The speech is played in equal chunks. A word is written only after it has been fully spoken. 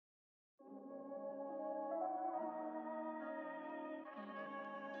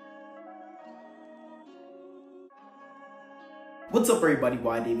What's up everybody,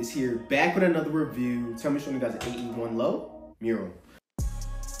 whydavis here, back with another review. Tell me, showing you guys an AE1 low Mural.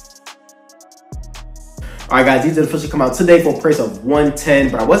 Alright guys, these did officially come out today for a price of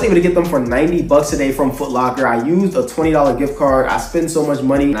 $110, but I was able to get them for 90 bucks today from Foot Locker. I used a $20 gift card. I spend so much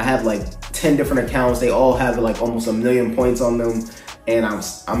money and I have like 10 different accounts. They all have like almost 1 million points on them. And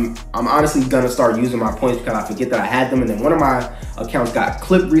I'm honestly gonna start using my points because I forget that I had them. And then one of my accounts got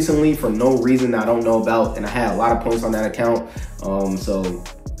clipped recently for no reason that I don't know about, and I had a lot of points on that account. So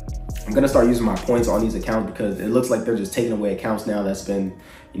I'm gonna start using my points on these accounts because it looks like they're just taking away accounts now that's been,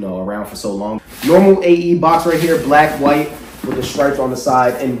 you know, around for so long. Normal AE box right here, black, white, with the stripes on the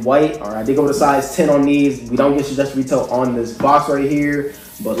side in white. All right, I did go to size 10 on these. We don't get suggested retail on this box right here,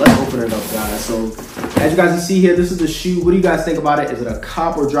 but let's open it up, guys. So as you guys can see here, this is the shoe. What do you guys think about it? Is it a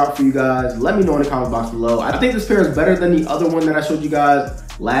cop or drop for you guys? Let me know in the comment box below. I think this pair is better than the other one that I showed you guys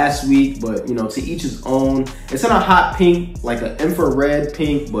last week, but you know, to each his own. It's in a hot pink, like an infrared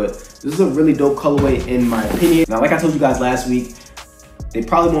pink, but this is a really dope colorway in my opinion. Now, like I told you guys last week, they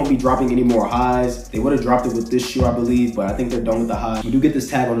probably won't be dropping any more highs. They would have dropped it with this shoe, I believe, but I think they're done with the highs. We do get this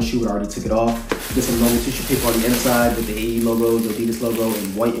tag on the shoe, but I already took it off. Get some normal tissue paper on the inside with the AE logo, the Adidas logo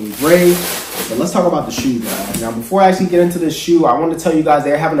in white and gray. But let's talk about the shoe, guys. Now, before I actually get into this shoe, I want to tell you guys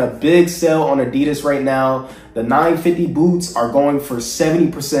they're having a big sale on Adidas right now. The 950 boots are going for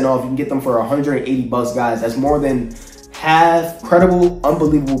 70% off. You can get them for 180 bucks, guys. That's more than half. Incredible,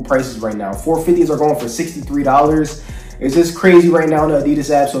 unbelievable prices right now. 450s are going for $63. It's just crazy right now on the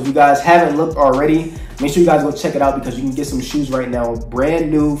Adidas app. So if you guys haven't looked already, make sure you guys go check it out because you can get some shoes right now brand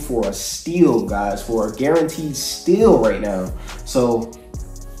new for a steal, guys, for a guaranteed steal right now. So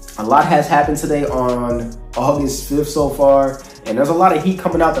a lot has happened today on August 5th so far, and there's a lot of heat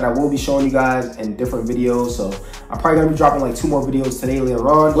coming out that I will be showing you guys in different videos. So I'm probably gonna be dropping like 2 more videos today later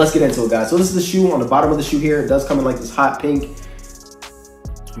on. Let's get into it, guys. So this is the shoe. On the bottom of the shoe here, it does come in like this hot pink.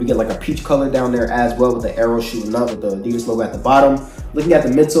 We get like a peach color down there as well with the arrow shooting up with the Adidas logo at the bottom. Looking at the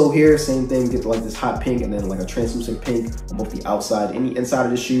midsole here, same thing, get like this hot pink and then like a translucent pink on both the outside and the inside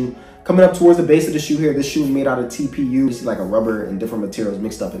of the shoe. Coming up towards the base of the shoe here, this shoe is made out of TPU. You see like a rubber and different materials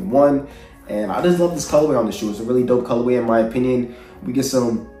mixed up in one. And I just love this colorway on the shoe. It's a really dope colorway in my opinion. We get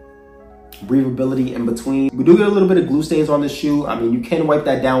some breathability in between. We do get a little bit of glue stains on this shoe. I mean, you can wipe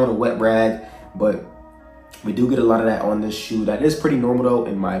that down with a wet rag, but we do get a lot of that on this shoe. That is pretty normal though,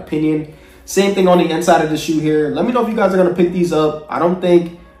 in my opinion. Same thing on the inside of the shoe here. Let me know if you guys are gonna pick these up. I don't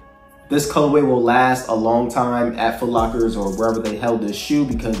think this colorway will last a long time at Foot Lockers or wherever they held this shoe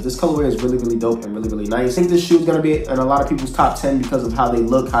because this colorway is really, really dope and really, really nice. I think this shoe is gonna be in a lot of people's top 10 because of how they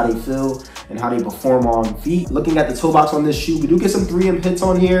look, how they feel, and how they perform on feet. Looking at the toe box on this shoe, we do get some 3M hits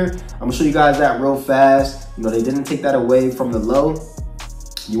on here. I'm gonna show you guys that real fast. You know, they didn't take that away from the low.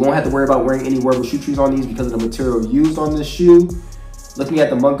 You won't have to worry about wearing any wearable shoe trees on these because of the material used on this shoe. Looking at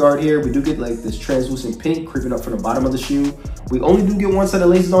the mud guard here, we do get like this translucent pink creeping up from the bottom of the shoe. We only do get 1 set of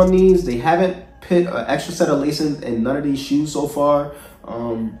laces on these. They haven't put an extra set of laces in none of these shoes so far.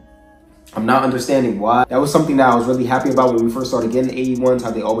 I'm not understanding why. That was something that I was really happy about when we first started getting the AE1s,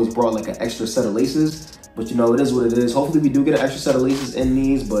 how they always brought like an extra set of laces. But you know, it is what it is. Hopefully we do get an extra set of laces in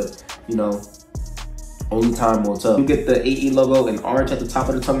these, but you know, only time will tell. We do get the AE logo in orange at the top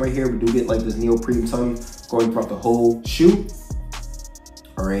of the tongue right here. We do get like this neoprene tongue going throughout the whole shoe.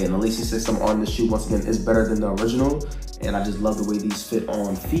 All right, and the lacing system on the shoe, once again, is better than the original. And I just love the way these fit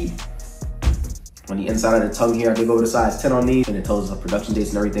on feet. On the inside of the tongue here, I did go to size 10 on these, and it tells us the production dates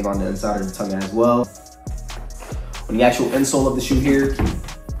and everything on the inside of the tongue as well. On the actual insole of the shoe here,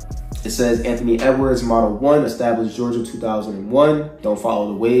 it says Anthony Edwards, Model 1, established Georgia 2001. Don't follow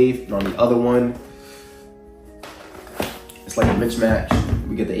the wave. And on the other one, it's like a mismatch.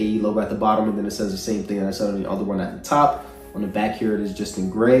 We get the AE logo at the bottom, and then it says the same thing that I said on the other one at the top. On the back here, it is just in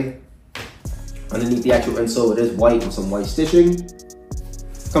gray. Underneath the actual insole, it is white with some white stitching.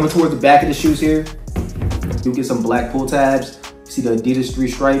 Coming towards the back of the shoes here, you get some black pull tabs. You see the Adidas 3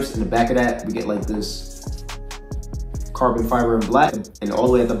 stripes. In the back of that, we get like this carbon fiber in black. And all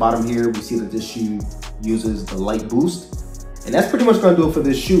the way at the bottom here, we see that this shoe uses the light boost. And that's pretty much gonna do it for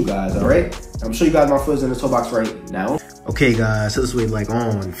this shoe, guys, all right? I'm gonna show you guys my foots in the toe box right now. Okay guys, so this way like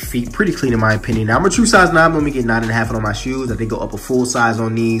on feet, pretty clean in my opinion. Now I'm a true size 9, I'm gonna get 9.5 on my shoes. I think go up a full size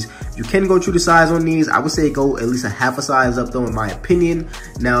on these. You can go true to size on these. I would say go at least a half a size up though in my opinion.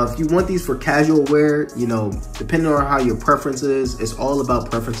 Now if you want these for casual wear, you know, depending on how your preference is, it's all about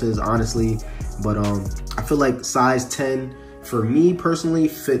preferences honestly. But I feel like size 10 for me personally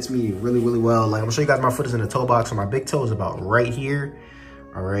fits me really, really well. Like I'm gonna show you guys my foot is in the toe box, so my big toe is about right here,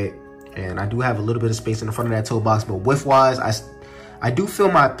 all right? And I do have a little bit of space in the front of that toe box, but width wise, I do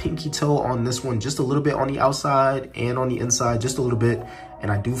feel my pinky toe on this one just a little bit on the outside and on the inside, just a little bit.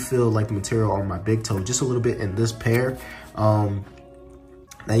 And I do feel like the material on my big toe just a little bit in this pair.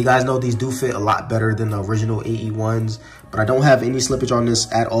 Now you guys know these do fit a lot better than the original AE ones, but I don't have any slippage on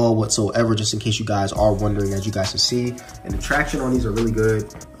this at all whatsoever, just in case you guys are wondering, as you guys can see. And the traction on these are really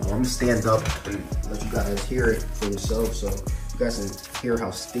good. I'm gonna stand up and let you guys hear it for yourself so you guys can hear how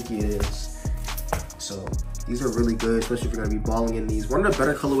sticky it is. So these are really good, especially if you're gonna be balling in these. One of the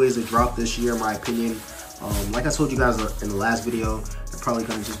better colorways that dropped this year, in my opinion. Like I told you guys in the last video, they're probably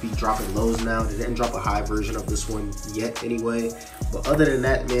gonna just be dropping lows now. They didn't drop a high version of this one yet anyway. But other than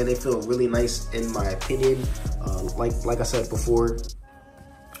that, man, they feel really nice in my opinion. Like I said before,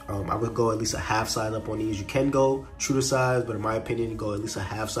 I would go at least a half size up on these. You can go true to size, but in my opinion, go at least a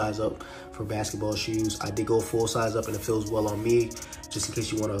half size up for basketball shoes. I did go full size up and it feels well on me, just in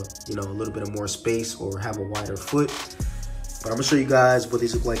case you wanna, you know, a little bit of more space or have a wider foot. But I'm gonna show you guys what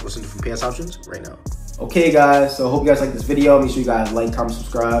these look like with some different pants options right now. Okay guys, so I hope you guys like this video. Make sure you guys like, comment,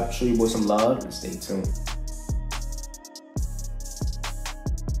 subscribe, show your boys some love, and stay tuned.